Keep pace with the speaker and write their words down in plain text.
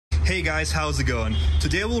Hey guys, how's it going?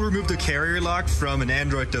 Today we'll remove the carrier lock from an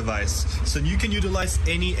Android device. So you can utilize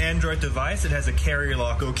any Android device that has a carrier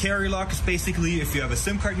lock. So carrier lock is basically if you have a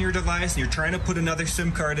SIM card in your device and you're trying to put another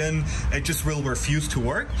SIM card in, it just will refuse to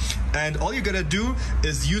work. And all you gotta do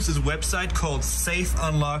is use this website called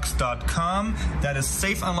SafeUnlocks.com. That is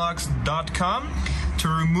SafeUnlocks.com to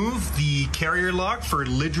remove the carrier lock for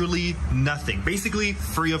literally nothing, basically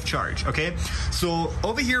free of charge, okay? So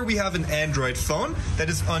over here we have an Android phone that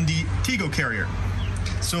is on the Tigo carrier.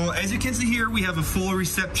 So as you can see here, we have a full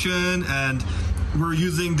reception and we're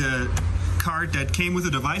using the card that came with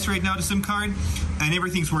the device right now, the SIM card, and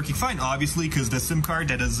everything's working fine, obviously, because the SIM card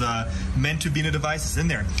that is meant to be in the device is in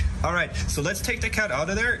there. All right, so let's take the cat out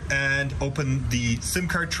of there and open the SIM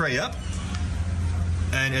card tray up.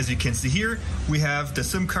 And as you can see here, we have the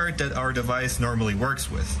SIM card that our device normally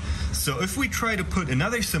works with. So if we try to put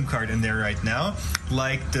another SIM card in there right now,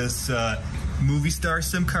 like this Movie Star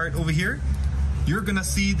SIM card over here, you're gonna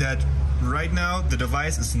see that right now the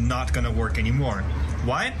device is not gonna work anymore.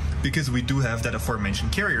 Why? Because we do have that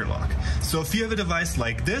aforementioned carrier lock. So if you have a device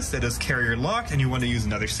like this that is carrier locked and you want to use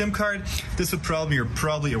another SIM card, this is a problem you're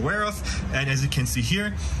probably aware of. And as you can see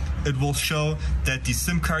here, it will show that the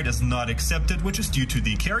SIM card is not accepted, which is due to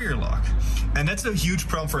the carrier lock. And that's a huge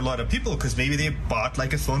problem for a lot of people because maybe they bought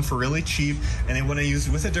like a phone for really cheap and they want to use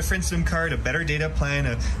it with a different SIM card, a better data plan,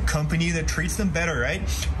 a company that treats them better, right?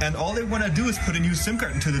 And all they want to do is put a new SIM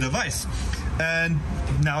card into the device. And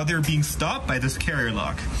now they're being stopped by this carrier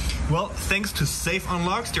lock. Well, thanks to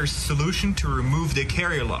SafeUnlocks, there's a solution to remove the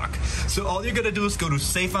carrier lock. So all you're gonna do is go to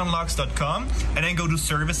SafeUnlocks.com and then go to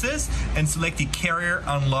Services and select the Carrier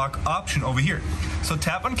Unlock option over here. So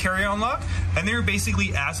tap on Carrier Unlock and then you're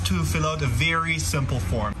basically asked to fill out a very simple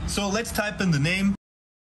form. So let's type in the name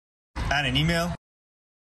and an email.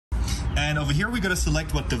 And over here, we got to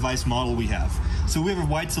select what device model we have. So we have a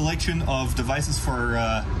wide selection of devices for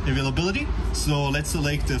availability. So let's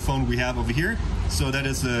select the phone we have over here. So that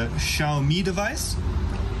is a Xiaomi device.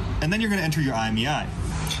 And then you're going to enter your IMEI.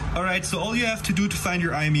 All right, so all you have to do to find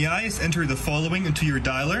your IMEI is enter the following into your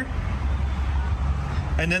dialer.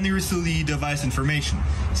 And then there is the device information.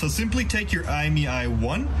 So simply take your IMEI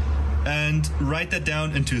 1 and write that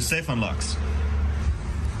down into SafeUnlocks.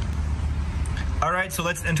 All right, so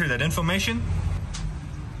let's enter that information.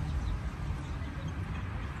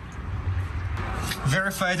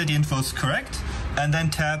 Verify that the info is correct, and then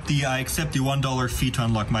tap the I accept the $1 fee to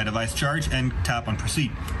unlock my device charge and tap on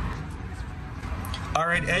proceed. All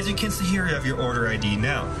right, as you can see here, you have your order ID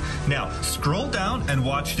now. Now, scroll down and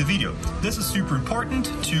watch the video. This is super important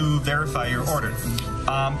to verify your order.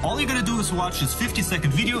 All you're gonna do is watch this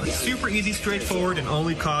 50-second video. It's super easy, straightforward, and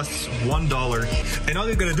only costs $1. And all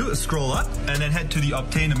you're gonna do is scroll up and then head to the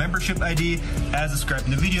obtain a membership ID as described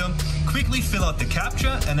in the video. Quickly fill out the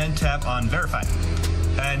CAPTCHA and then tap on verify.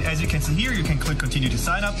 And as you can see here, you can click continue to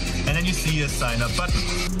sign up and then you see a sign up button.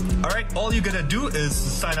 All right, all you're gonna do is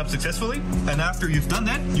sign up successfully. And after you've done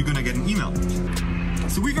that, you're gonna get an email.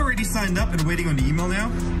 So we've already signed up and waiting on the email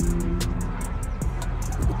now.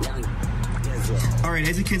 All right,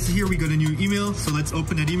 as you can see here, we got a new email. So let's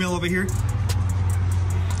open that email over here.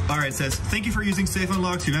 All right, it says, thank you for using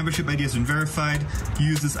SafeUnlocks. Your membership ID has been verified.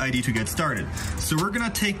 Use this ID to get started. So we're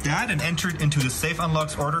gonna take that and enter it into the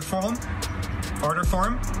SafeUnlocks order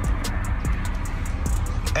form.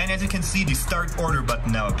 And as you can see, the start order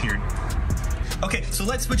button now appeared. Okay, so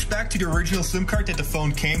let's switch back to the original SIM card that the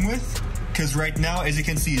phone came with, because right now, as you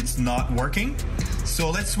can see, it's not working. So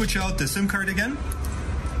let's switch out the SIM card again.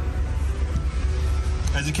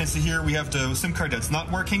 As you can see here, we have the SIM card that's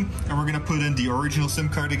not working, and we're gonna put in the original SIM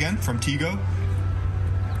card again from Tigo.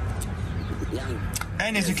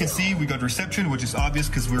 And as you can see, we got reception, which is obvious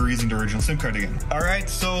because we were using the original SIM card again. All right,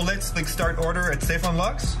 so let's click start order at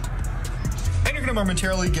SafeUnlocks. And you're gonna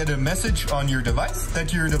momentarily get a message on your device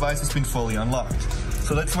that your device has been fully unlocked.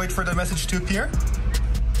 So let's wait for the message to appear.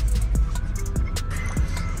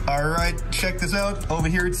 All right, check this out. Over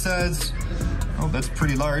here it says, oh, that's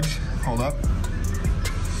pretty large. Hold up.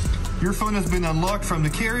 Your phone has been unlocked from the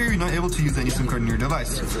carrier. You're not able to use any SIM card in your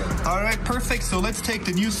device. All right, perfect. So let's take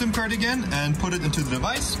the new SIM card again and put it into the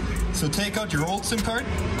device. So take out your old SIM card.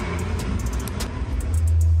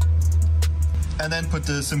 And then put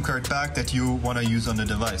the SIM card back that you want to use on the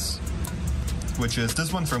device, which is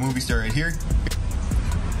this one from Movie Star right here.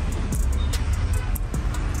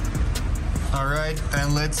 All right,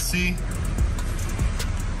 and let's see.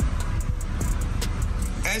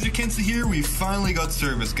 As you can see here, we finally got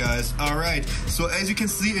service, guys. All right, so as you can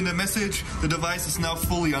see in the message, the device is now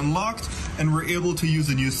fully unlocked and we're able to use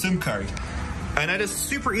a new SIM card. And that is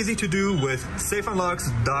super easy to do with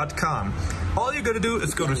SafeUnlocks.com. All you gotta do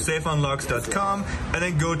is go to SafeUnlocks.com and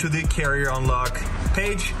then go to the carrier unlock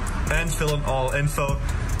page and fill in all info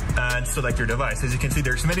and select your device. As you can see,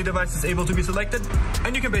 there's many devices able to be selected,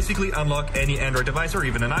 and you can basically unlock any Android device or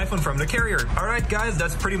even an iPhone from the carrier. Alright guys,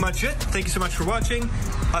 that's pretty much it. Thank you so much for watching.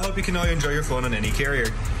 I hope you can now enjoy your phone on any carrier.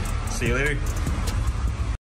 See you later.